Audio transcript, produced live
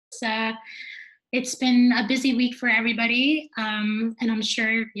Uh, it's been a busy week for everybody, and I'm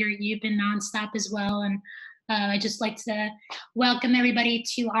sure you've been nonstop as well. And I'd just like to welcome everybody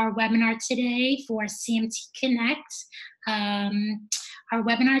to our webinar today for CMT Connect. Our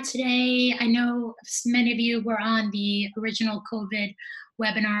webinar today, I know many of you were on the original COVID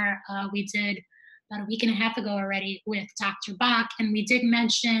webinar we did about a week and a half ago already with Dr. Bach, and we did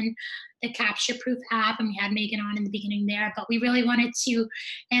mention the CaptureProof app, and we had Meghan on in the beginning there, but we really wanted to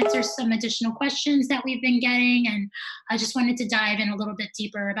answer some additional questions that we've been getting, and I just wanted to dive in a little bit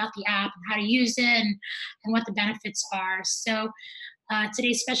deeper about the app and how to use it and what the benefits are. So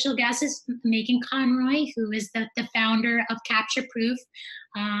today's special guest is Meghan Conroy, who is the founder of CaptureProof.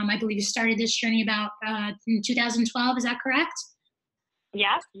 I believe you started this journey about in 2012, is that correct?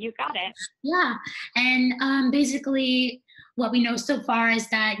 Yes, you got it. Yeah, and basically what we know so far is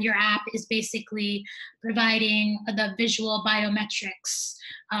that your app is basically providing the visual biometrics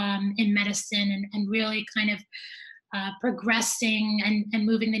in medicine and really kind of progressing and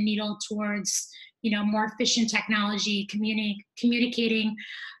moving the needle towards more efficient technology, communicating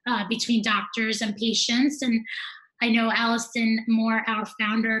between doctors and patients. And I know Allison Moore, our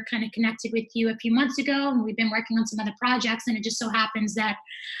founder, kind of connected with you a few months ago, and we've been working on some other projects, and it just so happens that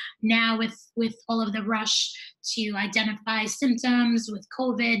now with all of the rush to identify symptoms with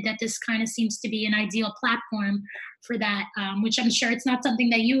COVID, that this kind of seems to be an ideal platform for that, which I'm sure it's not something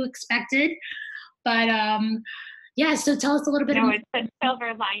that you expected, but yeah, so tell us a little bit about. No, it's the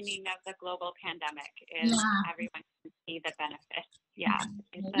silver lining of the global pandemic is everyone can see the benefits. Yeah,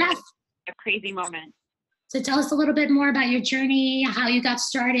 it's a crazy moment. So tell us a little bit more about your journey, how you got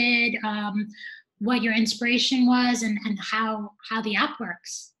started, what your inspiration was, and how the app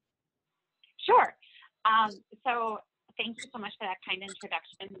works. Sure. So thank you so much for that kind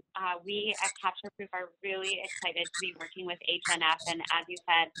introduction. We at CaptureProof are really excited to be working with HNF, and as you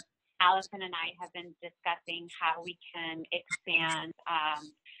said, Allison and I have been discussing how we can expand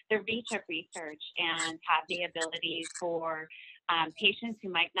the reach of research and have the ability for patients who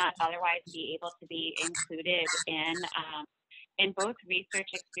might not otherwise be able to be included in both research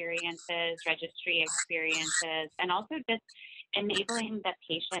experiences, registry experiences, and also just enabling the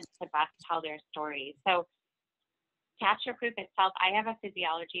patient to best tell their stories. So CaptureProof itself, I have a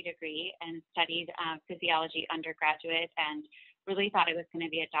physiology degree and studied physiology undergraduate and really thought I was going to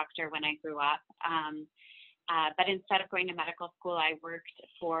be a doctor when I grew up. But instead of going to medical school, I worked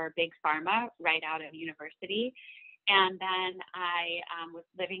for Big Pharma right out of university. And then I was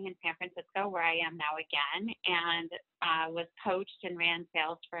living in San Francisco, where I am now again, and was coached and ran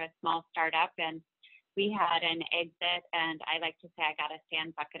sales for a small startup. And we had an exit, and I like to say I got a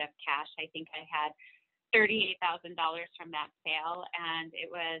sand bucket of cash. I think I had $38,000 from that sale, and it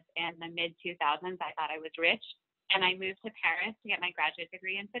was in the mid-2000s. I thought I was rich, and I moved to Paris to get my graduate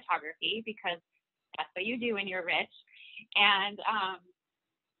degree in photography because that's what you do when you're rich. And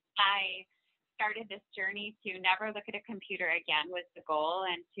I started this journey to never look at a computer again was the goal,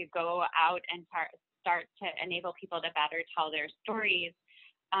 and to go out and start to enable people to better tell their stories,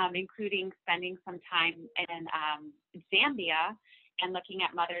 including spending some time in Zambia and looking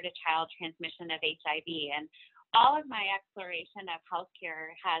at mother-to-child transmission of HIV. And all of my exploration of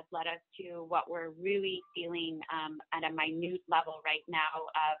healthcare has led us to what we're really feeling at a minute level right now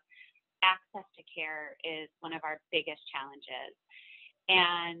of access to care is one of our biggest challenges.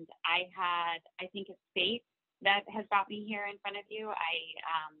 And I think it's fate that has brought me here in front of you.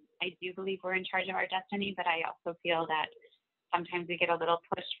 I do believe we're in charge of our destiny, but I also feel that sometimes we get a little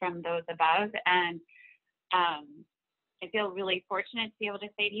push from those above. And I feel really fortunate to be able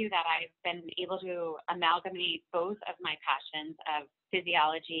to say to you that I've been able to amalgamate both of my passions of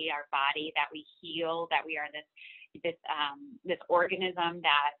physiology, our body, that we heal, that we are this organism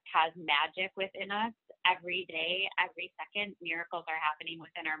that has magic within us every day, every second. Miracles are happening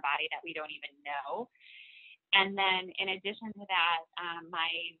within our body that we don't even know. And then in addition to that,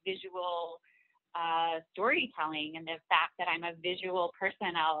 my visual storytelling and the fact that I'm a visual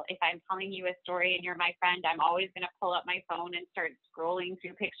person. If I'm telling you a story and you're my friend, I'm always going to pull up my phone and start scrolling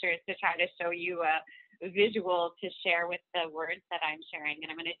through pictures to try to show you a visual to share with the words that I'm sharing. And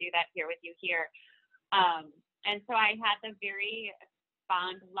I'm going to do that here with you here. And so I had the very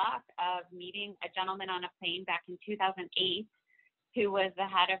fond luck of meeting a gentleman on a plane back in 2008 who was the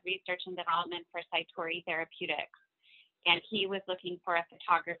head of research and development for Cytori Therapeutics. And he was looking for a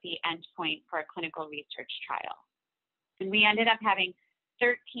photography endpoint for a clinical research trial. And we ended up having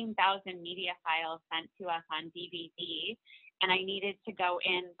 13,000 media files sent to us on DVD. And I needed to go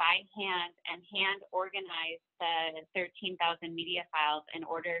in by hand and hand organize the 13,000 media files in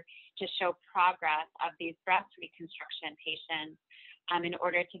order to show progress of these breast reconstruction patients in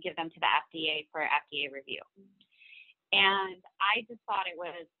order to give them to the FDA for FDA review. And I just thought it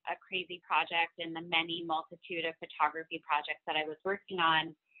was a crazy project in the many multitude of photography projects that I was working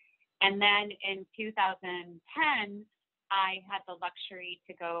on. And then in 2010, I had the luxury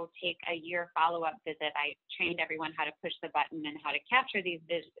to go take a year follow-up visit. I trained everyone how to push the button and how to capture these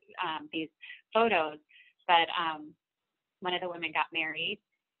photos. But one of the women got married,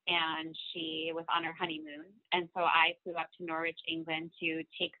 and she was on her honeymoon. And so I flew up to Norwich, England to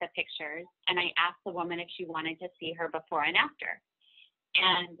take the pictures. And I asked the woman if she wanted to see her before and after.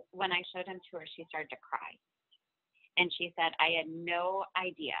 And when I showed them to her, she started to cry. And she said, I had no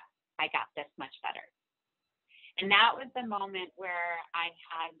idea I got this much better. And that was the moment where I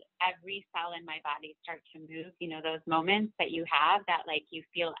had every cell in my body start to move, you know, those moments that you have that like you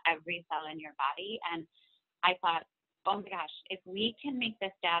feel every cell in your body. And I thought, oh my gosh, if we can make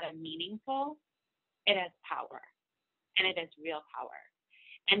this data meaningful, it has power, and it is real power.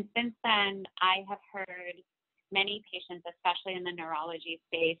 And since then, I have heard many patients, especially in the neurology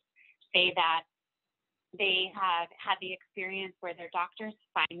space, say that they have had the experience where their doctors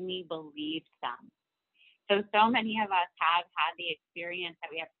finally believed them. So many of us have had the experience that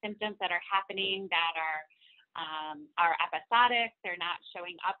we have symptoms that are happening that are episodic. They're not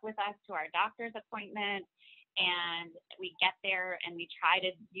showing up with us to our doctor's appointment. And we get there and we try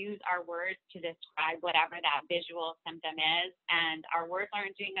to use our words to describe whatever that visual symptom is. And our words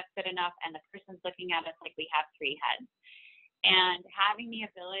aren't doing us good enough. And the person's looking at us like we have three heads. And having the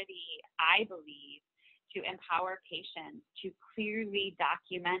ability, I believe, to empower patients to clearly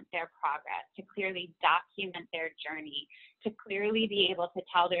document their progress, to clearly document their journey, to clearly be able to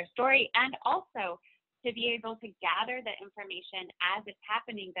tell their story, and also to be able to gather the information as it's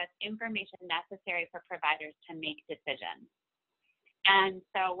happening, that's information necessary for providers to make decisions. And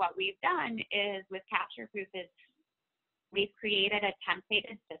so what we've done is with CaptureProof is we've created a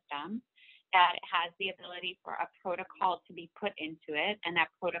templated system that has the ability for a protocol to be put into it, and that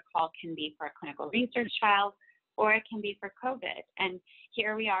protocol can be for a clinical research trial, or it can be for COVID. And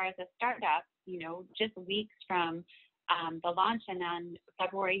here we are as a startup, you know, just weeks from the launch, and on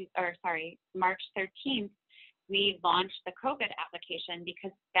March 13th, we launched the COVID application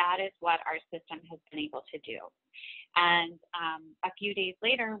because that is what our system has been able to do. And a few days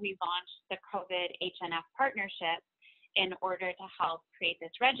later, we launched the COVID HNF partnership in order to help create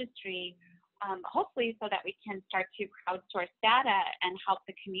this registry, hopefully so that we can start to crowdsource data and help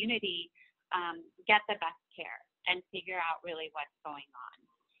the community get the best care and figure out really what's going on.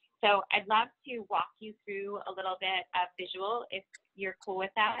 So I'd love to walk you through a little bit of visual if you're cool with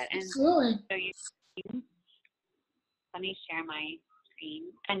that. And Absolutely. so let me share my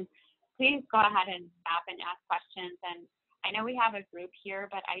screen. And please go ahead and stop and ask questions. And I know we have a group here,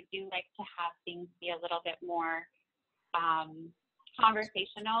 but I do like to have things be a little bit more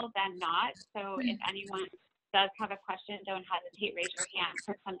conversational than not. So if anyone does have a question, don't hesitate, raise your hand,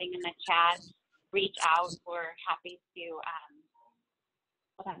 put something in the chat, reach out. We're happy to,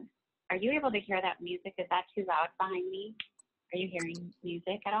 hold on. Are you able to hear that music? Is that too loud behind me? Are you hearing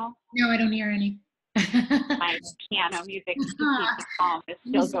music at all? No, I don't hear any. My piano music to keep me calm is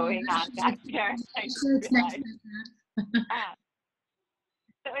still going on back there. I just realized.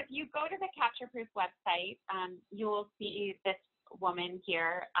 So if you go to the CaptureProof website, you will see this woman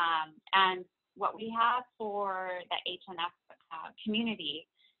here. And what we have for the HNF community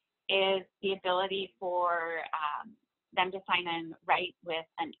is the ability for them to sign in right with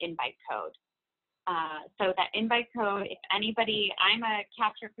an invite code. So that invite code, if anybody, I'm a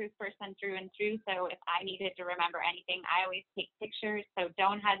CaptureProof person through and through, so if I needed to remember anything, I always take pictures, so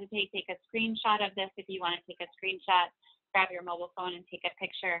don't hesitate, take a screenshot of this if you want to take a screenshot, grab your mobile phone and take a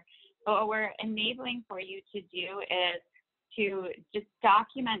picture. But what we're enabling for you to do is to just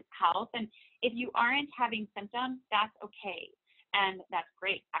document health, and if you aren't having symptoms, that's okay. And that's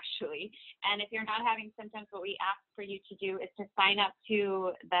great, actually. And if you're not having symptoms, what we ask for you to do is to sign up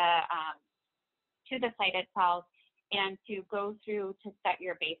to the site itself and to go through to set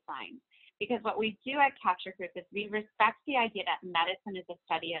your baseline. Because what we do at CaptureProof is we respect the idea that medicine is a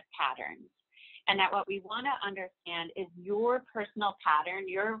study of patterns, and that what we want to understand is your personal pattern,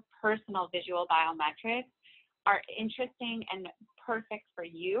 your personal visual biometrics are interesting and perfect for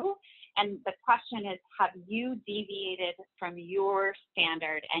you. And the question is, have you deviated from your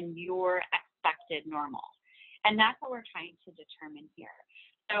standard and your expected normal? And that's what we're trying to determine here.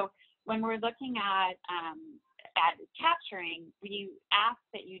 So when we're looking at capturing, we ask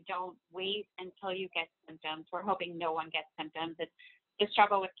that you don't wait until you get symptoms. We're hoping no one gets symptoms. It's the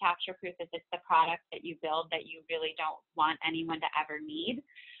struggle with CaptureProof is it's the product that you build that you really don't want anyone to ever need.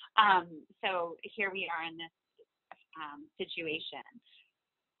 So here we are in this situation.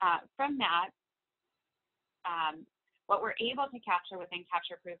 From that, what we're able to capture within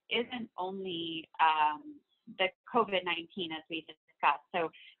CaptureProof isn't only the COVID-19 as we discussed. So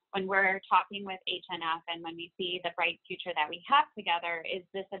when we're talking with HNF and when we see the bright future that we have together is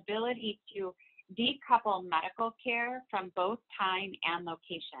this ability to decouple medical care from both time and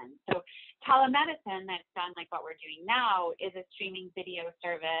location. So telemedicine that's done like what we're doing now is a streaming video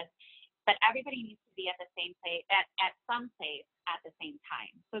service, but everybody needs to be at the same place, at some place at the same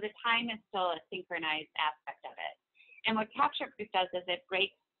time. So the time is still a synchronized aspect of it. And what CaptureProof does is it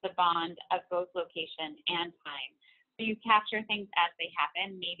breaks the bond of both location and time. So you capture things as they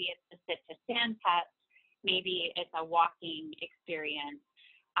happen. Maybe it's a sit to stand test. Maybe it's a walking experience.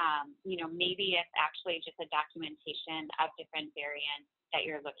 Maybe it's actually just a documentation of different variants that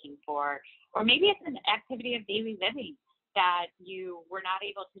you're looking for. Or maybe it's an activity of daily living that you were not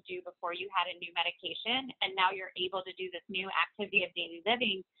able to do before you had a new medication, and now you're able to do this new activity of daily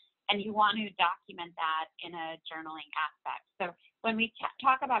living, and you want to document that in a journaling aspect. So when we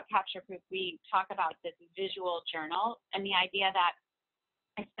talk about CaptureProof, we talk about this visual journal and the idea that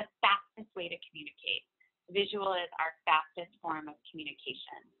it's the fastest way to communicate. Visual is our fastest form of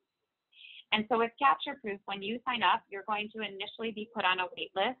communication. And so with CaptureProof, when you sign up, you're going to initially be put on a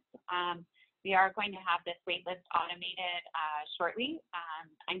wait list. We are going to have this wait list automated shortly.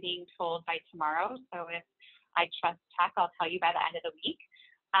 I'm being told by tomorrow. So if I trust tech, I'll tell you by the end of the week.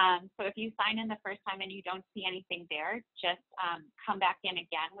 So if you sign in the first time and you don't see anything there, just come back in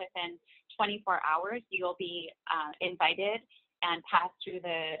again within 24 hours. You'll be invited and pass through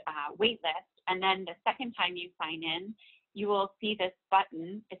the wait list. And then the second time you sign in, you will see this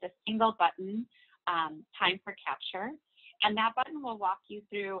button. It's a single button, time for capture. And that button will walk you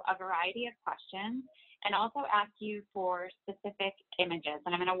through a variety of questions and also ask you for specific images.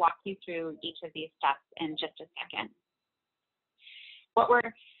 And I'm going to walk you through each of these steps in just a second. What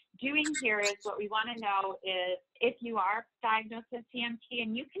we're doing here is what we want to know is if you are diagnosed with CMT,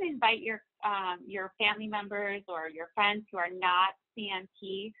 and you can invite your family members or your friends who are not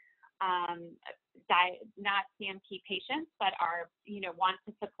CMT, not CMT patients, but are, want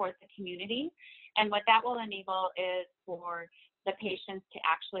to support the community. And what that will enable is for the patients to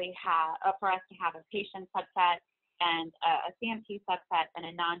actually have, for us to have a patient subset and a CMT subset and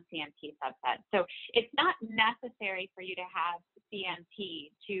a non-CMT subset. So it's not necessary for you to have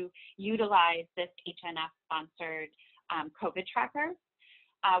CMT to utilize this HNF-sponsored COVID tracker.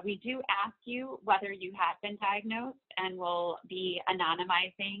 We do ask you whether you have been diagnosed, and we'll be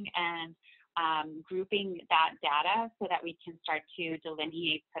anonymizing and grouping that data so that we can start to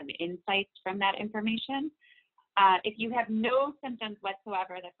delineate some insights from that information. If you have no symptoms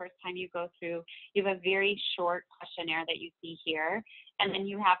whatsoever the first time you go through, you have a very short questionnaire that you see here. And then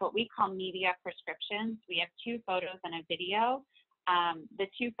you have what we call media prescriptions. We have 2 photos and a video. The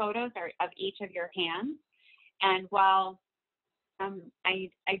 2 photos are of each of your hands. And while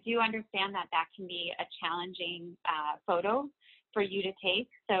I do understand that that can be a challenging photo for you to take,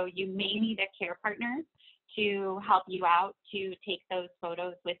 so you may need a care partner to help you out to take those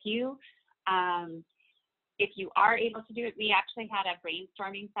photos with you. If you are able to do it, we actually had a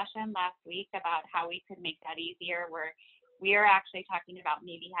brainstorming session last week about how we could make that easier, where we are actually talking about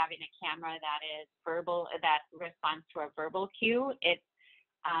maybe having a camera that is verbal, that responds to a verbal cue. It's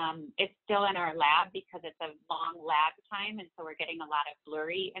still in our lab because it's a long lab time, and so we're getting a lot of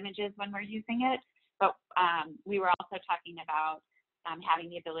blurry images when we're using it. But we were also talking about having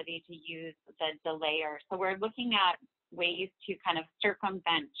the ability to use the delayer. So we're looking at ways to kind of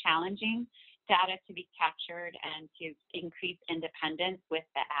circumvent challenging data to be captured and to increase independence with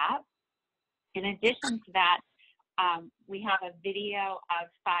the app. In addition to that, we have a video of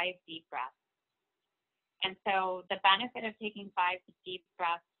 5 deep breaths. And so the benefit of taking 5 deep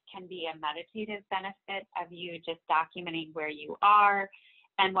breaths can be a meditative benefit of you just documenting where you are.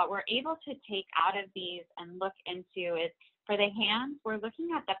 And what we're able to take out of these and look into is, for the hands, we're looking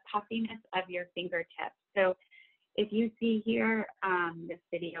at the puffiness of your fingertips. So if you see here, this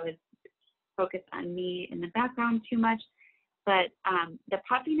video is focused on me in the background too much, but the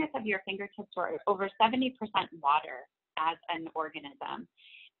puffiness of your fingertips are over 70% water as an organism.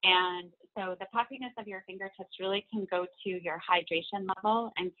 And so the puffiness of your fingertips really can go to your hydration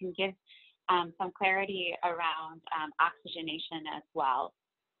level and can give some clarity around oxygenation as well.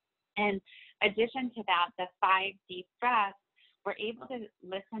 In addition to that, the 5 deep breaths, we're able to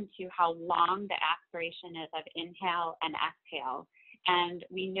listen to how long the aspiration is of inhale and exhale. And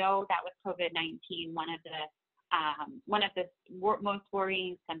we know that with COVID-19, one of the most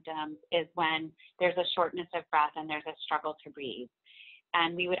worrying symptoms is when there's a shortness of breath and there's a struggle to breathe.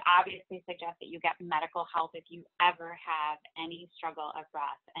 And we would obviously suggest that you get medical help if you ever have any struggle of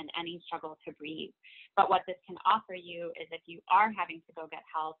breath and any struggle to breathe. But what this can offer you is, if you are having to go get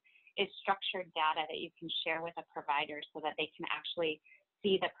help, is structured data that you can share with a provider so that they can actually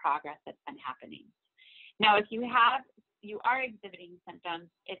see the progress that's been happening. Now, if you are exhibiting symptoms,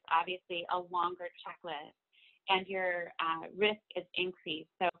 it's obviously a longer checklist, and your risk is increased.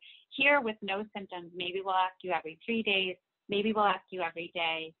 So here, with no symptoms, maybe we'll ask you every 3 days, maybe we'll ask you every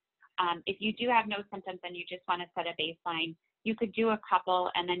day. If you do have no symptoms and you just want to set a baseline, you could do a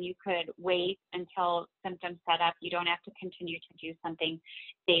couple, and then you could wait until symptoms set up. You don't have to continue to do something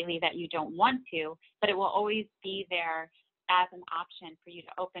daily that you don't want to, but it will always be there as an option for you to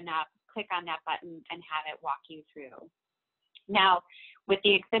open up, click on that button, and have it walk you through. Now, with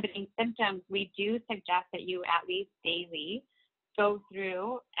the exhibiting symptoms, we do suggest that you at least daily go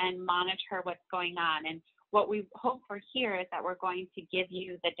through and monitor what's going on. And what we hope for here is that we're going to give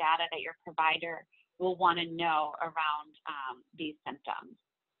you the data that your provider will want to know around these symptoms.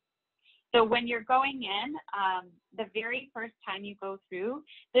 So when you're going in, the very first time you go through,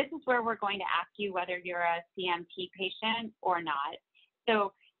 this is where we're going to ask you whether you're a CMT patient or not.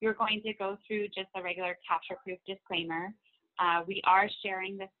 So you're going to go through just a regular CaptureProof disclaimer. We are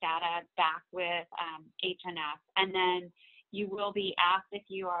sharing this data back with HNF, and then you will be asked if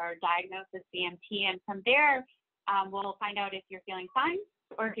you are diagnosed with CMT, and from there, we'll find out if you're feeling signs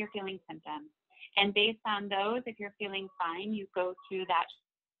or if you're feeling symptoms. And based on those, if you're feeling fine, you go through that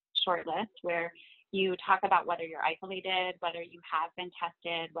short list where you talk about whether you're isolated, whether you have been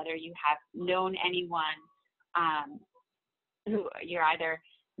tested, whether you have known anyone who you're either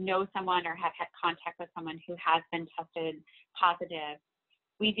know someone or have had contact with someone who has been tested positive.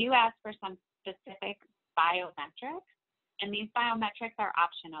 We do ask for some specific biometrics, and these biometrics are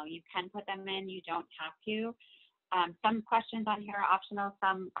optional. You can put them in, you don't have to. Some questions on here are optional,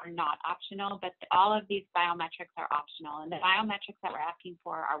 some are not optional, but all of these biometrics are optional. And the biometrics that we're asking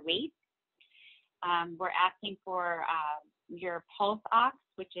for are weight. We're asking for your pulse ox,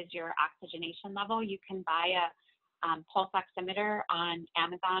 which is your oxygenation level. You can buy a pulse oximeter on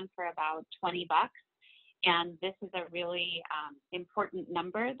Amazon for about 20 bucks. And this is a really important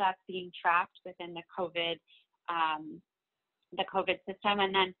number that's being tracked within the COVID system.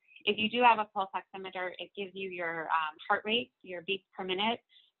 And then if you do have a pulse oximeter, it gives you your heart rate, your beats per minute.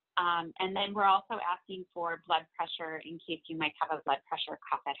 And then we're also asking for blood pressure in case you might have a blood pressure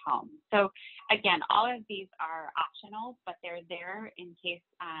cuff at home. So again, all of these are optional, but they're there in case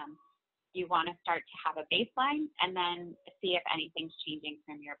you want to start to have a baseline and then see if anything's changing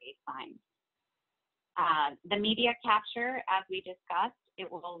from your baseline. The media capture, as we discussed,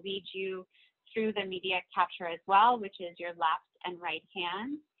 it will lead you through the media capture as well, which is your left and right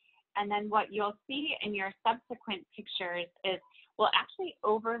hand. And then what you'll see in your subsequent pictures is we'll actually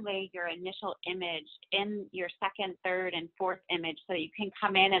overlay your initial image in your second, third, and fourth image so you can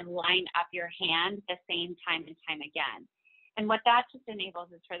come in and line up your hand the same time and time again. And what that just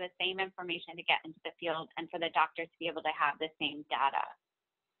enables is for the same information to get into the field and for the doctor to be able to have the same data.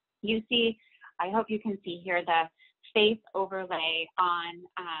 You see, I hope you can see here the face overlay on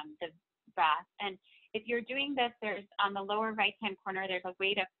the breath. And if you're doing this, there's on the lower right-hand corner, there's a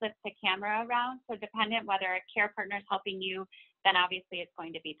way to flip the camera around. So dependent whether a care partner is helping you, then obviously it's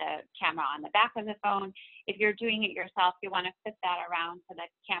going to be the camera on the back of the phone. If you're doing it yourself, you want to flip that around so that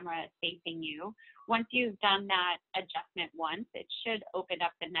camera is facing you. Once you've done that adjustment once, it should open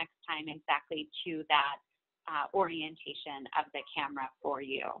up the next time exactly to that orientation of the camera for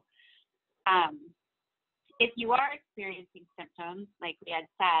you. If you are experiencing symptoms, like we had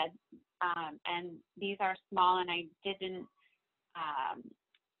said, and these are small, and I didn't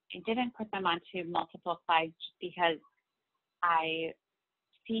put them onto multiple slides just because I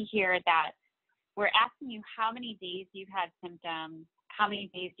see here that we're asking you how many days you've had symptoms, how many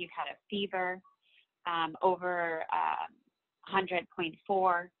days you've had a fever over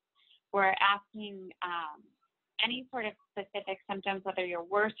 100.4. We're asking any sort of specific symptoms, whether you're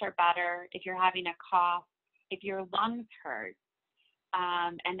worse or better, if you're having a cough, if your lungs hurt,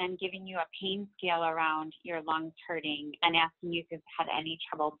 and then giving you a pain scale around your lungs hurting and asking you if you've had any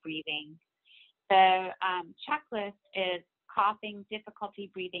trouble breathing. The checklist is coughing,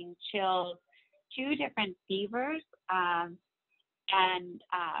 difficulty breathing, chills, 2 different fevers, and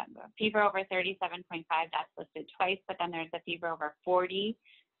fever over 37.5, that's listed twice, but then there's a fever over 40.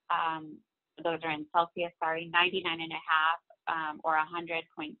 Those are in Celsius, sorry, 99.5 or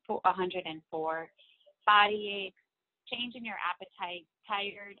 104. Body aches, change in your appetite,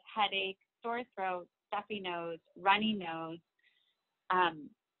 tired, headache, sore throat, stuffy nose, runny nose,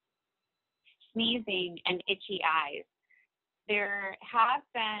 sneezing, and itchy eyes. there have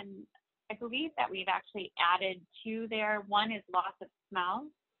been, I believe that we've actually added two there. One is loss of smell.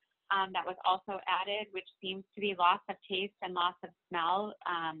 That was also added, which seems to be loss of taste and loss of smell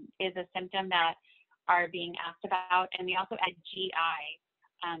is a symptom that are being asked about. And we also add GI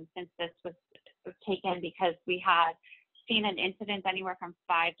since this was taken because we had seen an incidence anywhere from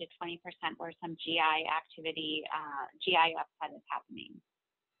 5 to 20% where some GI activity, GI upset is happening.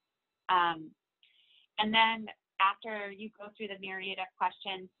 And then after you go through the myriad of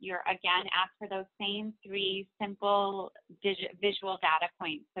questions, you're again asked for those same three simple visual data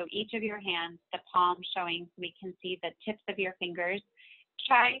points. So each of your hands, the palm showing so we can see the tips of your fingers.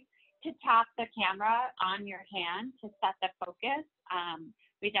 Try to tap the camera on your hand to set the focus.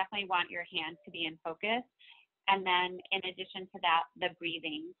 We definitely want your hand to be in focus. And then in addition to that, the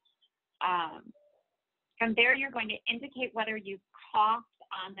breathing. From there, you're going to indicate whether you coughed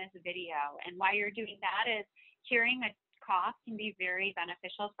on this video. And why you're doing that is hearing a cough can be very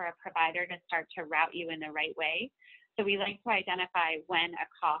beneficial for a provider to start to route you in the right way. So we like to identify when a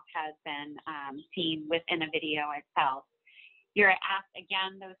cough has been seen within a video itself. You're asked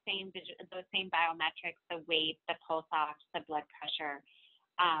again those same biometrics, the weight, the pulse ox, the blood pressure,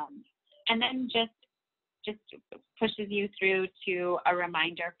 and then just pushes you through to a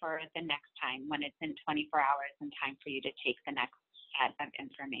reminder for the next time when it's in 24 hours and time for you to take the next set of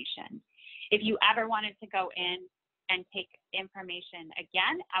information. If you ever wanted to go in and take information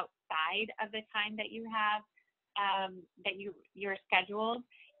again outside of the time that you have, you're scheduled,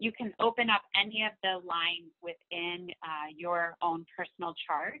 you can open up any of the lines within your own personal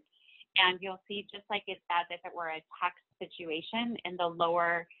chart, and you'll see just like it's as if it were a text situation in the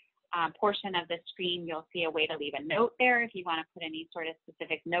lower portion of the screen, you'll see a way to leave a note there if you want to put any sort of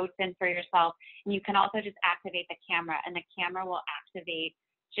specific notes in for yourself. And you can also just activate the camera, and the camera will activate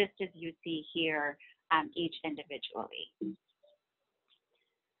just as you see here, each individually.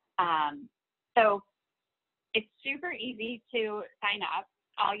 So it's super easy to sign up.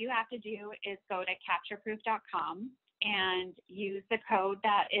 All you have to do is go to CaptureProof.com and use the code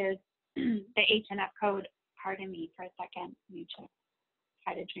that is the HNF code. Pardon me for a second. Let me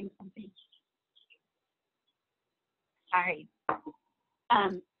try to drink something. Sorry.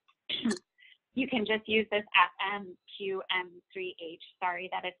 You can just use this FMQM3H. Sorry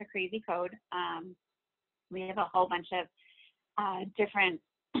that it's a crazy code. We have a whole bunch of different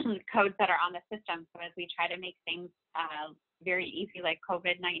codes that are on the system. So as we try to make things very easy like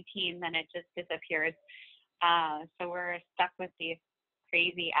COVID-19, then it just disappears. So we're stuck with these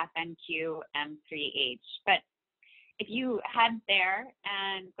crazy FMQM3H. But if you head there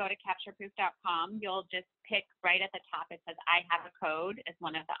and go to CaptureProof.com, you'll just pick right at the top, it says I have a code as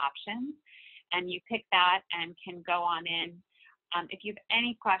one of the options. And you pick that and can go on in. If you have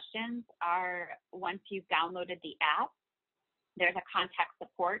any questions, once you've downloaded the app, there's a contact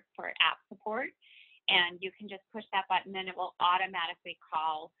support for app support. And you can just push that button and it will automatically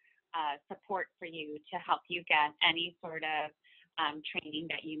call support for you to help you get any sort of training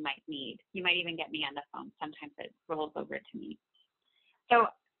that you might need. You might even get me on the phone. Sometimes it rolls over to me.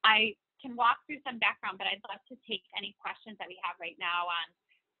 So I can walk through some background, but I'd love to take any questions that we have right now on,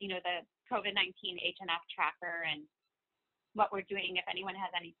 the COVID-19 HNF tracker and what we're doing. If anyone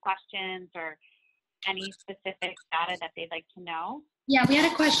has any questions or any specific data that they'd like to know. Yeah, we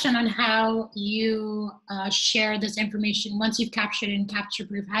had a question on how you share this information once you've captured it in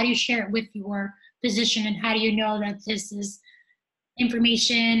CaptureProof. How do you share it with your physician, and how do you know that this is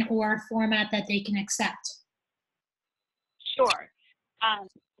information or format that they can accept? Sure.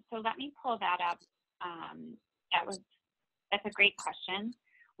 So let me pull that up. That's a great question.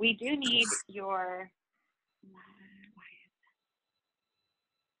 We do need your,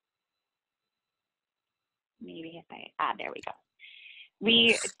 maybe if there we go.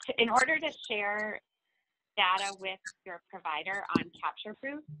 In order to share data with your provider on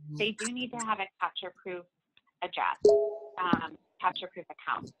CaptureProof, they do need to have a CaptureProof address, CaptureProof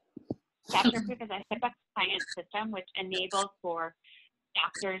account. CaptureProof is a HIPAA-compliant system which enables for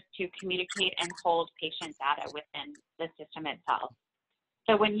doctors to communicate and hold patient data within the system itself.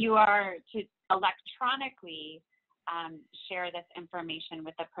 So when you are to electronically share this information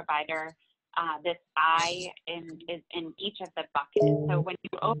with the provider, this I is in each of the buckets. So when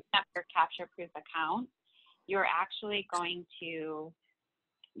you open up your CaptureProof account, you're actually going to,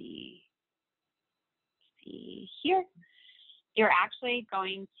 let me see here, you're actually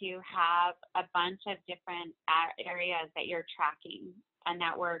going to have a bunch of different areas that you're tracking and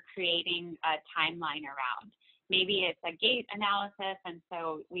that we're creating a timeline around. Maybe it's a gait analysis, and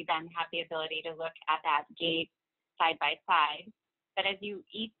so we then have the ability to look at that gait side by side. But as you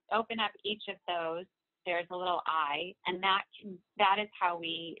open up each of those, there's a little I, and that is how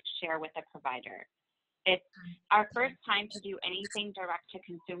we share with the provider. It's our first time to do anything direct to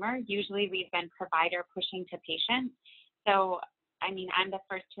consumer. Usually we've been provider pushing to patient. So, I mean, I'm the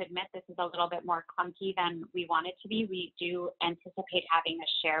first to admit this is a little bit more clunky than we want it to be. We do anticipate having a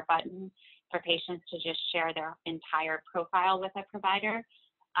share button for patients to just share their entire profile with a provider,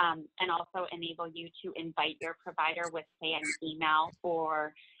 and also enable you to invite your provider with, say, an email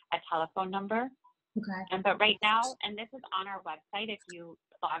or a telephone number. Okay. But right now, and this is on our website, if you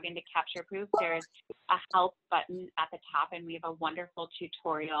log into CaptureProof, there's a help button at the top, and we have a wonderful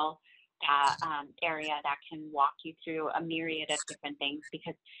tutorial area that can walk you through a myriad of different things,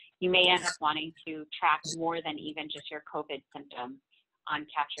 because you may end up wanting to track more than even just your COVID symptoms on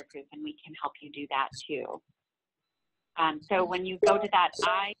CaptureProof, and we can help you do that too. So when you go to that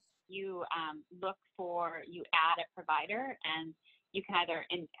you you add a provider, and you can either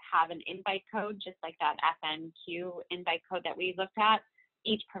have an invite code, just like that FNQ invite code that we looked at.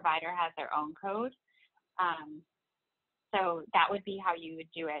 Each provider has their own code. So that would be how you would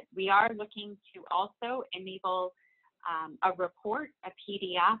do it. We are looking to also enable a report, a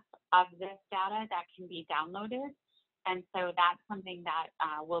PDF of this data that can be downloaded. And so that's something that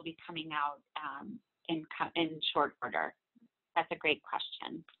will be coming out in short order. That's a great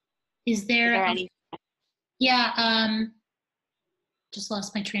question. Is there any? Yeah, just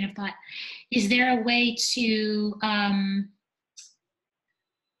lost my train of thought. Is there a way to, I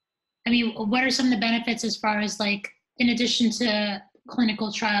mean, what are some of the benefits as far as, like, in addition to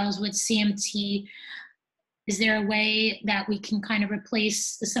clinical trials with CMT, is there a way that we can kind of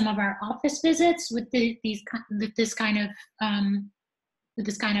replace some of our office visits with this kind of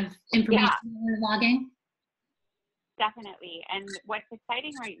information logging? Definitely. And what's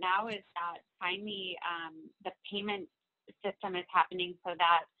exciting right now is that finally the payment system is happening so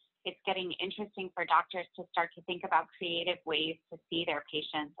that it's getting interesting for doctors to start to think about creative ways to see their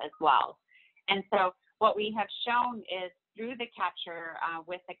patients as well. And so what we have shown is through the capture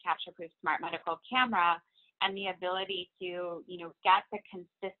with the CaptureProof Smart Medical Camera and the ability to, get the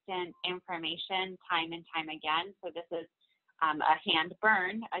consistent information time and time again. So this is a hand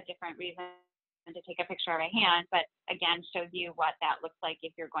burn, a different reason to take a picture of a hand, but again, shows you what that looks like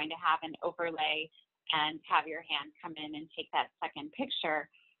if you're going to have an overlay and have your hand come in and take that second picture.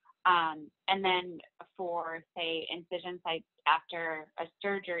 And then for, say, incision sites after a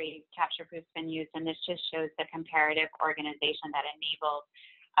surgery, CaptureProof's been used, and this just shows the comparative organization that enables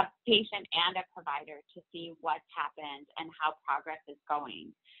a patient and a provider to see what's happened and how progress is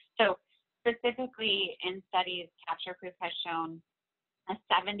going. So specifically in studies, CaptureProof has shown a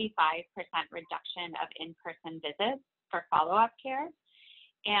 75% reduction of in-person visits for follow-up care.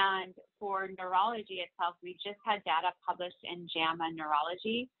 And for neurology itself, we just had data published in JAMA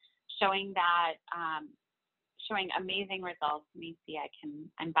Neurology showing that, showing amazing results. Let me see,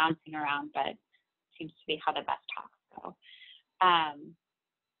 I'm bouncing around, but it seems to be how the best talks go.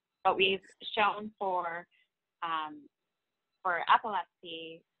 What we've shown for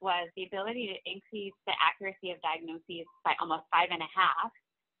epilepsy was the ability to increase the accuracy of diagnoses by almost 5.5.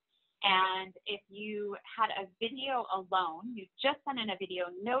 And if you had a video alone, you just sent in a video,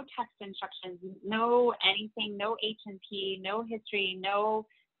 no text instructions, no anything, no H&P, no history, no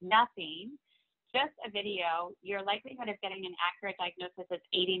nothing, just a video, your likelihood of getting an accurate diagnosis is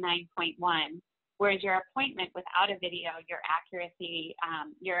 89.1, whereas your appointment without a video, your accuracy,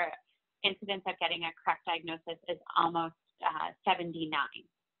 your incidence of getting a correct diagnosis is almost 79.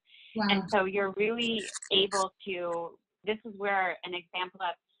 Wow. And so you're really able to, this is where an example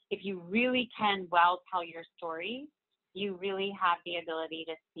of, if you really can well tell your story, you really have the ability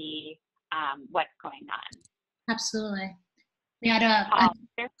to see what's going on. Absolutely. We had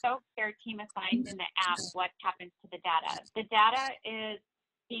there's folks, their team assigned in the app what happens to the data. The data is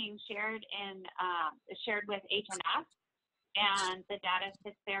being shared shared with HNS, and the data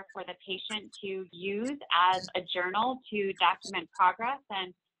sits there for the patient to use as a journal to document progress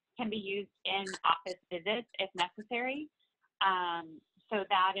and can be used in office visits if necessary. So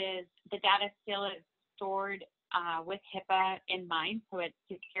that is, the data still is stored with HIPAA in mind, so it's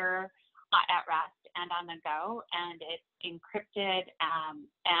secure at rest and on the go, and it's encrypted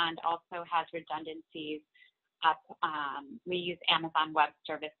and also has redundancies up. We use Amazon Web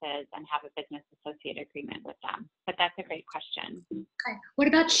Services and have a business associate agreement with them. But that's a great question. Okay. What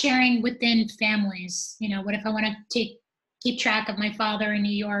about sharing within families? What if I want to keep track of my father in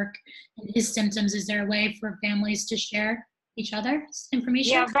New York and his symptoms? Is there a way for families to share each other's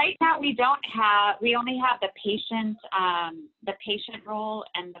information? Yeah, right now we only have the patient role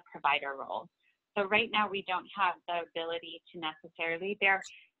and the provider role. So right now we don't have the ability to necessarily, there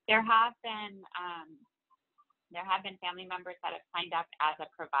have been There have been family members that have signed up as a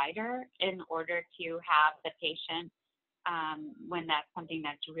provider in order to have the patient when that's something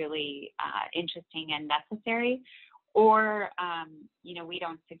that's really interesting and necessary, or, you know, we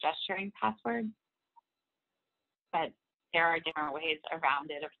don't suggest sharing passwords, but there are different ways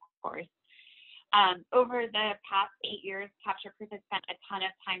around it, of course. Over the past 8 years, CaptureProof has spent a ton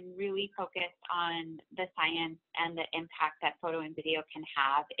of time really focused on the science and the impact that photo and video can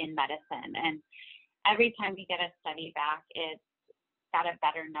have in medicine. And every time we get a study back, it's got a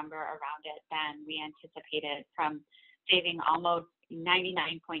better number around it than we anticipated, from saving almost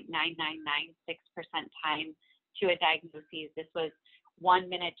 99.9996% time to a diagnosis. This was 1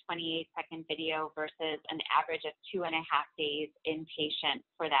 minute, 28-second video versus an average of 2.5 days inpatient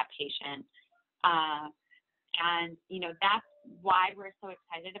for that patient. And, you know, that's why we're so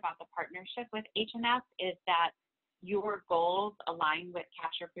excited about the partnership with H&F, is that your goals align with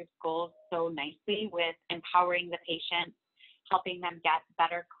CaptureProof's goals so nicely, with empowering the patient, helping them get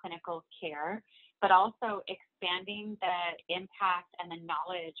better clinical care, but also expanding the impact and the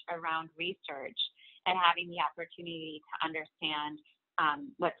knowledge around research and having the opportunity to understand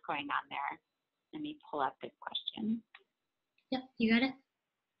what's going on there. Let me pull up this question. Yep, you got it.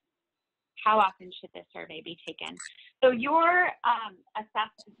 How often should this survey be taken? So we're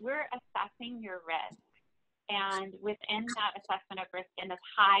assessing your risk. And within that assessment of risk in this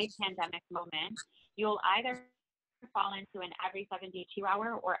high pandemic moment, you'll either fall into an every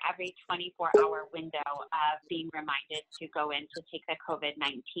 72-hour or every 24-hour window of being reminded to go in to take the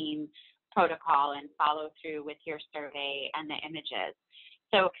COVID-19 protocol and follow through with your survey and the images.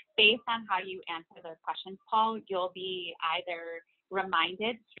 So based on how you answer those questions, Paul, you'll be either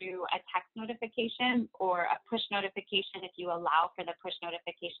reminded through a text notification or a push notification if you allow for the push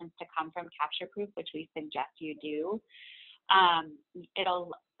notifications to come from CaptureProof, which we suggest you do.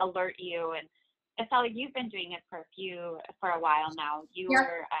 It'll alert you. And Estella, you've been doing it for a while now. You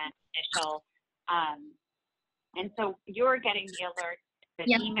were an initial, and so you're getting the alert, the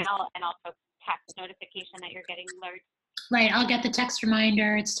email, and also text notification that you're getting alerts. Right, I'll get the text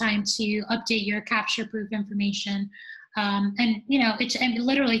reminder. It's time to update your CaptureProof information. And, you know, it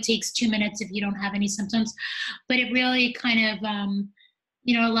literally takes 2 minutes if you don't have any symptoms, but it really kind of,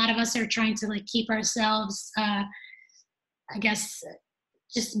 you know, a lot of us are trying to like keep ourselves, I guess,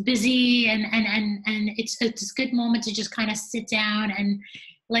 just busy, and it's a good moment to just kind of sit down and,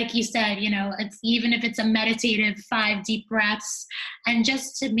 like you said, you know, it's, even if it's a meditative 5 deep breaths, and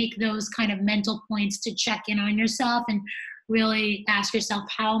just to make those kind of mental points to check in on yourself and really ask yourself,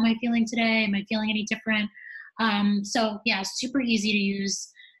 how am I feeling today? Am I feeling any different? So yeah, super easy to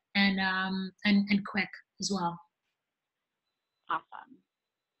use and quick as well. Awesome.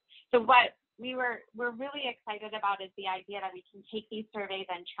 So what we're really excited about is the idea that we can take these surveys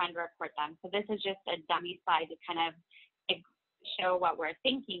and trend report them. So this is just a dummy slide to kind of show what we're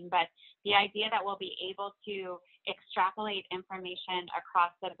thinking, but the idea that we'll be able to extrapolate information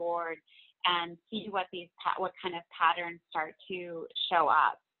across the board and see what kind of patterns start to show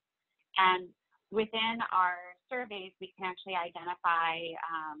up. And within our surveys, we can actually identify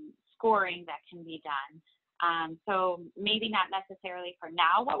scoring that can be done. So maybe not necessarily for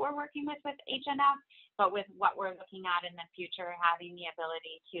now what we're working with H&F, but with what we're looking at in the future, having the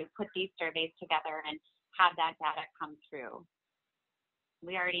ability to put these surveys together and have that data come through.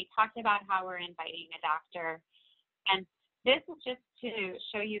 We already talked about how we're inviting a doctor. And this is just to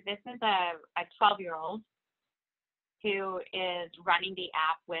show you, this is a 12-year-old who is running the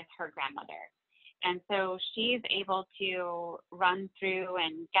app with her grandmother. And so she's able to run through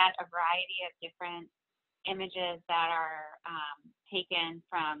and get a variety of different images that are taken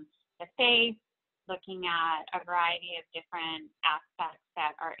from the face, looking at a variety of different aspects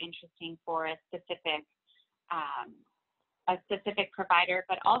that are interesting for a specific provider,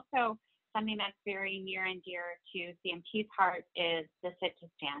 but also something that's very near and dear to CMT's heart is the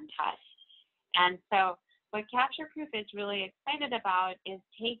sit-to-stand test. And so what CaptureProof is really excited about is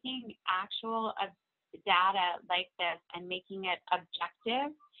taking actual data like this and making it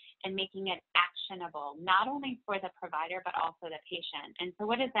objective and making it actionable, not only for the provider, but also the patient. And so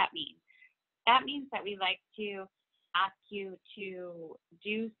what does that mean? That means that we like to ask you to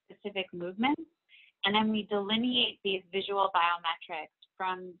do specific movements, and then we delineate these visual biometrics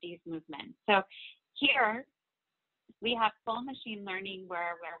from these movements. So here we have full machine learning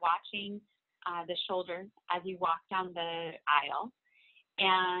where we're watching the shoulders as you walk down the aisle.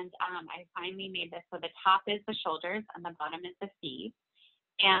 And I finally made this so the top is the shoulders and the bottom is the feet.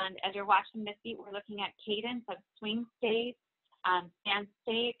 And as you're watching the feet, we're looking at cadence of swing state, stand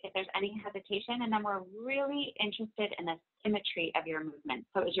state, if there's any hesitation, and then we're really interested in the symmetry of your movement.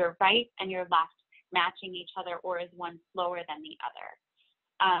 So is your right and your left matching each other, or is one slower than the other?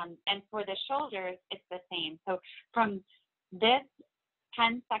 And for the shoulders, it's the same. So from this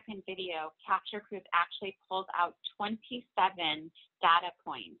 10-second video, CaptureProof actually pulls out 27 data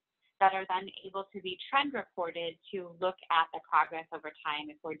points that are then able to be trend reported to look at the progress over time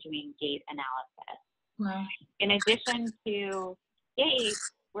if we're doing gait analysis. Wow. In addition to gait,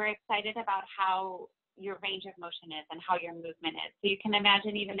 we're excited about how your range of motion is and how your movement is. So you can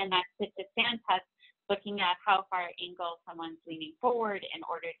imagine even in that sit-to-stand test, looking at how far angle someone's leaning forward in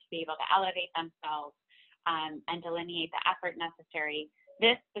order to be able to elevate themselves and delineate the effort necessary.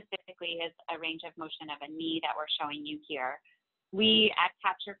 This specifically is a range of motion of a knee that we're showing you here. We at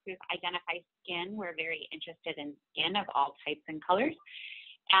CaptureProof identify skin. We're very interested in skin of all types and colors.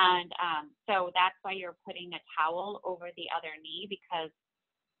 And so that's why you're putting a towel over the other knee, because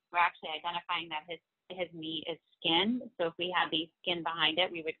we're actually identifying that his knee is skin. So if we had the skin behind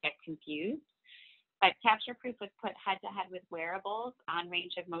it, we would get confused. But CaptureProof was put head-to-head with wearables on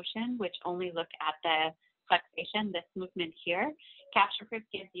range of motion, which only look at the flexation, this movement here. CaptureProof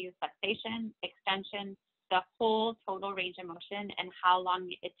gives you flexation, extension, the whole total range of motion, and how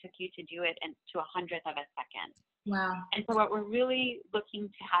long it took you to do it to 1/100th of a second. Wow. And so what we're really looking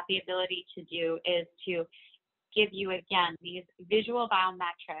to have the ability to do is to give you, again, these visual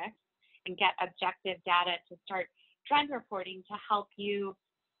biometrics and get objective data to start trend reporting to help you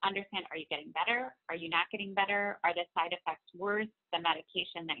understand, are you getting better? Are you not getting better? Are the side effects worse? The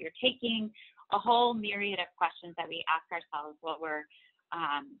medication that you're taking? A whole myriad of questions that we ask ourselves while we're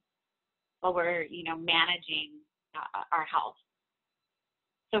managing our health.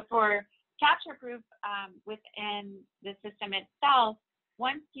 So for CaptureProof, within the system itself,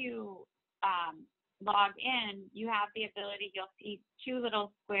 once you log in, you have the ability, you'll see two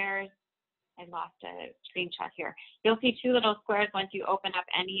little squares. I lost a screenshot here. You'll see two little squares once you open up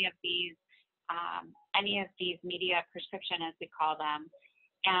any of these media prescription, as we call them.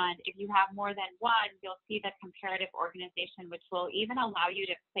 And if you have more than one, you'll see the comparative organization, which will even allow you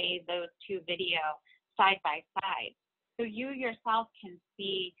to play those two videos side by side. So you yourself can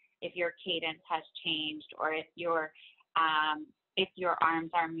see if your cadence has changed, or if your arms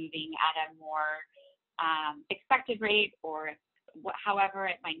are moving at a more expected rate, or however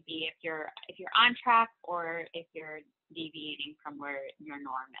it might be, if you're on track or if you're deviating from where your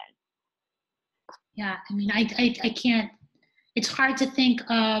norm is. Yeah, I mean, I can't, it's hard to think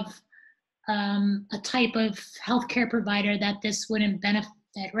of a type of healthcare provider that this wouldn't benefit,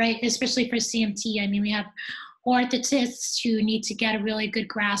 right? Especially for CMT. I mean, we have orthotists who need to get a really good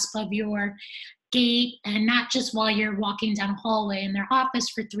grasp of your gait, and not just while you're walking down a hallway in their office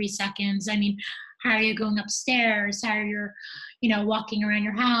for 3 seconds. I mean, how are you going upstairs? How are you, walking around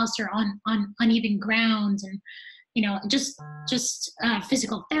your house or on uneven ground? And, just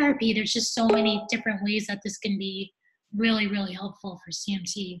physical therapy. There's just so many different ways that this can be really, really helpful for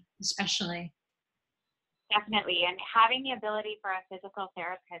CMT, especially. Definitely, and having the ability for a physical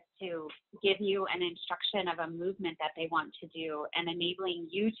therapist to give you an instruction of a movement that they want to do, and enabling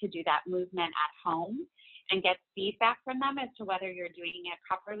you to do that movement at home and get feedback from them as to whether you're doing it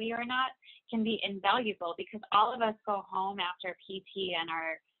properly or not, can be invaluable, because all of us go home after PT and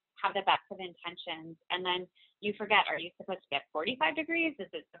have the best of intentions, and then you forget, are you supposed to be at 45 degrees? Is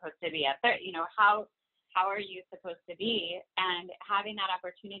it supposed to be at 30? How are you supposed to be? And having that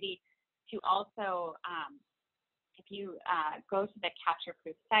opportunity to also, if you go to the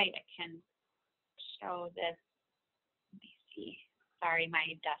CaptureProof site, I can show this. Let me see. Sorry,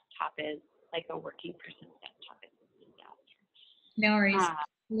 my desktop is like a working person's desktop. No worries.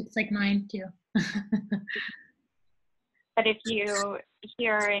 Looks like mine too. But if you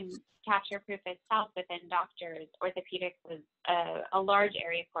here in CaptureProof itself, within doctors, orthopedics is a large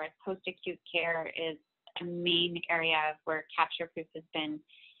area for us. Post-acute care is a main area where CaptureProof has been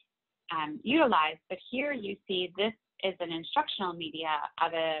utilized. But here you see this is an instructional media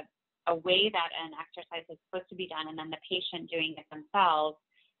of a way that an exercise is supposed to be done, and then the patient doing it themselves.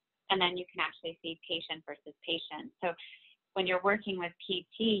 And then you can actually see patient versus patient. So when you're working with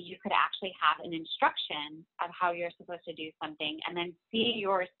PT, you could actually have an instruction of how you're supposed to do something, and then see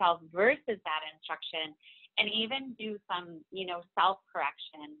yourself versus that instruction, and even do some,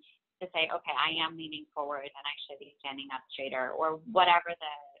 self-correction to say, okay, I am leaning forward and I should be standing up straighter, or whatever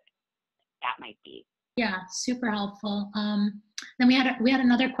that might be. Yeah, super helpful. Then we had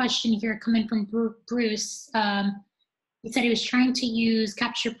another question here coming from Bruce. He said he was trying to use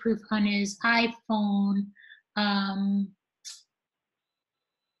CaptureProof on his iPhone.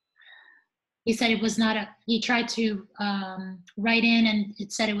 He said it was not he tried to write in, and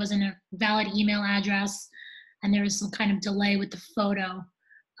it said it wasn't a valid email address, and there was some kind of delay with the photo.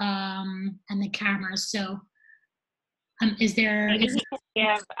 and the cameras. So is there? Maybe he can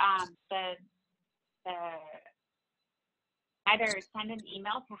give the either send an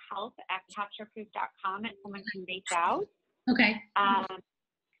email to help@captureproof.com and someone can reach out. Okay.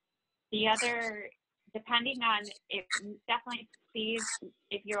 The other, depending on, if definitely please,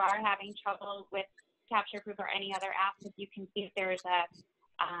 if you are having trouble with CaptureProof or any other app, if you can see if there is a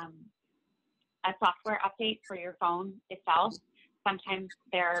software update for your phone itself. Sometimes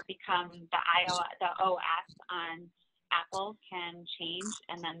there become the OS on Apple can change,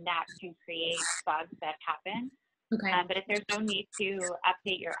 and then that can create bugs that happen. Okay. But if there's no need to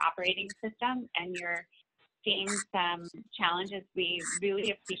update your operating system and you're seeing some challenges, we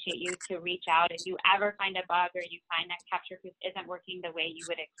really appreciate you to reach out. If you ever find a bug or you find that CaptureProof isn't working the way you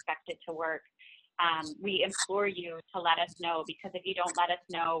would expect it to work, we implore you to let us know, because if you don't let us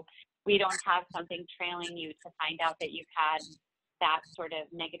know, we don't have something trailing you to find out that you've had that sort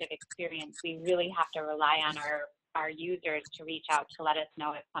of negative experience. We really have to rely on our users to reach out to let us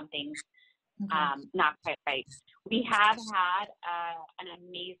know if something's not quite right. We have had an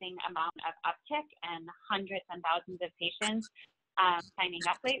amazing amount of uptick and hundreds and thousands of patients signing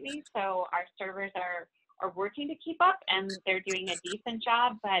up lately. So our servers are working to keep up, and they're doing a decent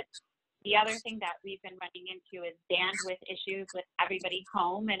job. But the other thing that we've been running into is bandwidth issues with everybody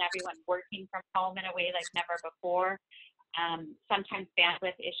home and everyone working from home in a way like never before. Sometimes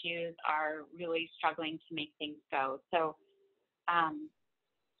bandwidth issues are really struggling to make things go. So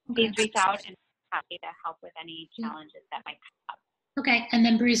please reach out, and happy to help with any challenges that might come up. Okay, and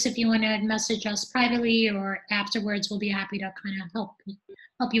then Bruce, if you want to message us privately or afterwards, we'll be happy to kind of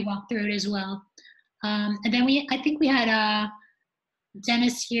help you walk through it as well. And then I think we had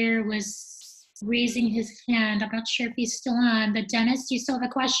Dennis here was raising his hand. I'm not sure if he's still on, but Dennis, do you still have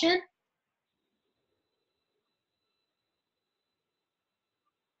a question?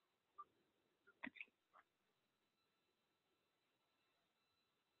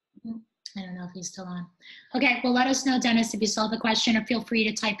 I don't know if he's still on. Okay, well, let us know, Dennis, if you still have a question, or feel free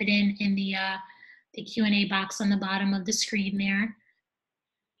to type it in the Q&A box on the bottom of the screen there.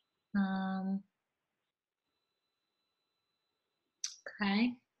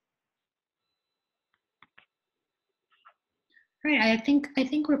 Okay. All right, I think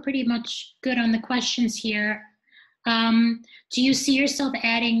we're pretty much good on the questions here. Do you see yourself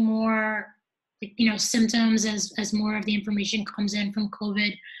adding more, symptoms as more of the information comes in from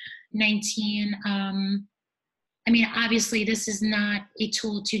COVID-19? I mean, obviously, this is not a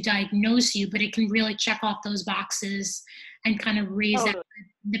tool to diagnose you, but it can really check off those boxes and kind of raise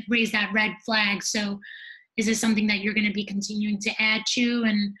that red flag. So, is this something that you're going to be continuing to add to?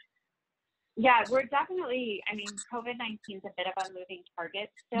 And yeah, we're definitely, I mean, COVID-19 is a bit of a moving target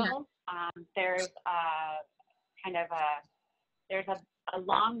still. Yeah. There's a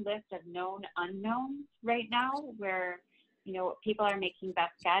long list of known unknowns right now where, people are making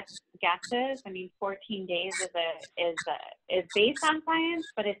best guesses. I mean, 14 days is based on science,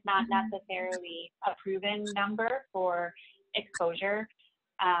 but it's not necessarily a proven number for exposure.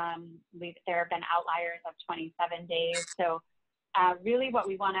 There have been outliers of 27 days. So really what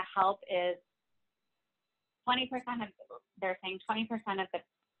we want to help is 20% of the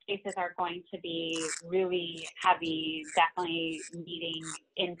cases are going to be really heavy, definitely needing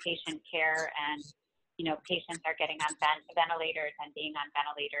inpatient care, and patients are getting on ventilators and being on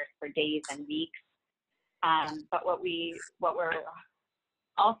ventilators for days and weeks. But what we're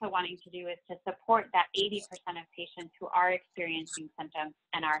also wanting to do is to support that 80% of patients who are experiencing symptoms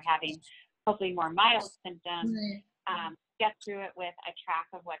and are having hopefully more mild symptoms, get through it with a track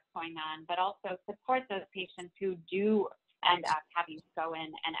of what's going on, but also support those patients who do end up having to go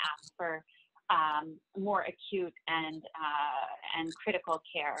in and ask for more acute and critical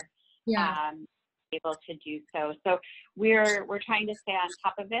care. Yeah. Able to do so. So we're trying to stay on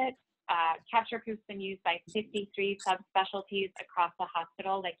top of it. CaptureProof's been used by 53 subspecialties across the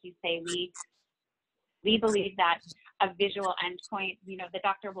hospital. Like you say, we believe that a visual endpoint, the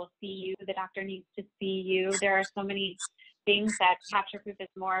doctor will see you, the doctor needs to see you. There are so many things that CaptureProof is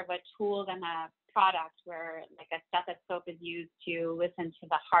more of a tool than a product, where like a stethoscope is used to listen to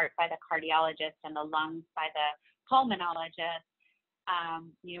the heart by the cardiologist and the lungs by the pulmonologist.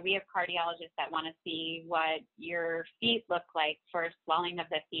 We have cardiologists that want to see what your feet look like for swelling of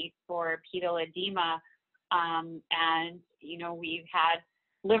the feet, for pedal edema. And we've had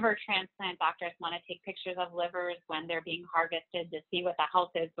liver transplant doctors want to take pictures of livers when they're being harvested to see what the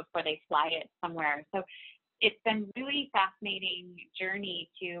health is before they fly it somewhere. So it's been really fascinating journey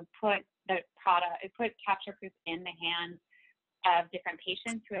to put CaptureProof in the hands of different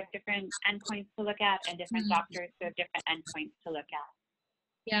patients who have different endpoints to look at, and different doctors who have different endpoints to look at.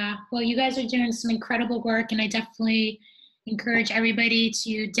 Yeah, well, you guys are doing some incredible work, and I definitely encourage everybody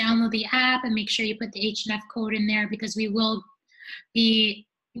to download the app and make sure you put the H&F code in there, because we will be,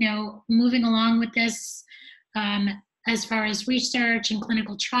 moving along with this um, as far as research and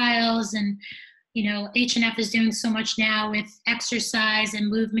clinical trials. And, H&F is doing so much now with exercise and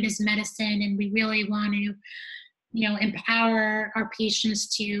movement as medicine, and we really want to, empower our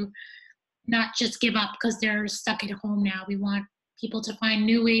patients to not just give up because they're stuck at home now. We want people to find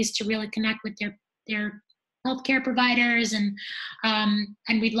new ways to really connect with their healthcare providers, and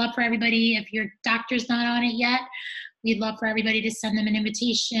we'd love for everybody, if your doctor's not on it yet, we'd love for everybody to send them an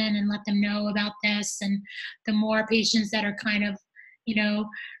invitation and let them know about this. And the more patients that are kind of,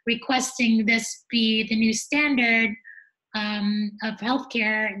 requesting this be the new standard of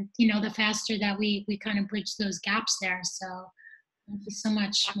healthcare, the faster that we kind of bridge those gaps there. So thank you so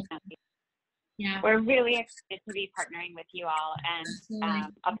much. Definitely. Yeah. We're really excited to be partnering with you all,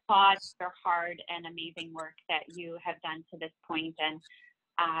 and applaud your hard and amazing work that you have done to this point, and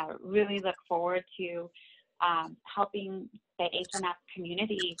really look forward to helping the H&F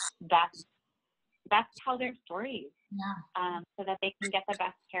community best tell their stories, so that they can get the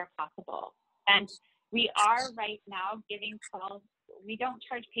best care possible. And we are right now giving 12, we don't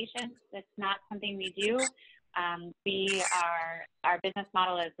charge patients, it's not something we do. Our business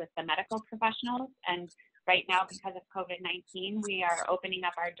model is with the medical professionals, and right now, because of COVID-19, we are opening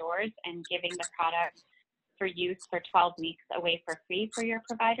up our doors and giving the product for use for 12 weeks away for free for your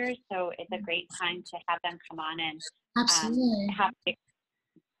providers. So it's a great time to have them come on and Absolutely. have.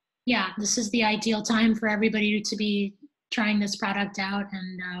 Yeah, this is the ideal time for everybody to be trying this product out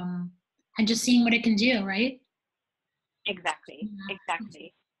and just seeing what it can do, right? Exactly.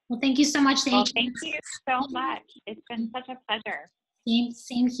 Well, thank you so much. Well, thank you so much. It's been such a pleasure.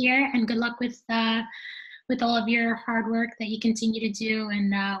 Same here, and good luck with all of your hard work that you continue to do,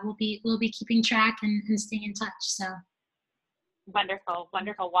 and we'll be keeping track and staying in touch. So wonderful.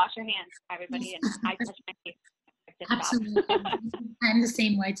 Wash your hands, everybody, and I touch my face. Absolutely. I'm the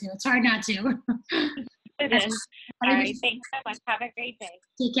same way too. It's hard not to. It is. All right. Thanks so much. Have a great day.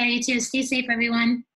 Take care, you too. Stay safe, everyone.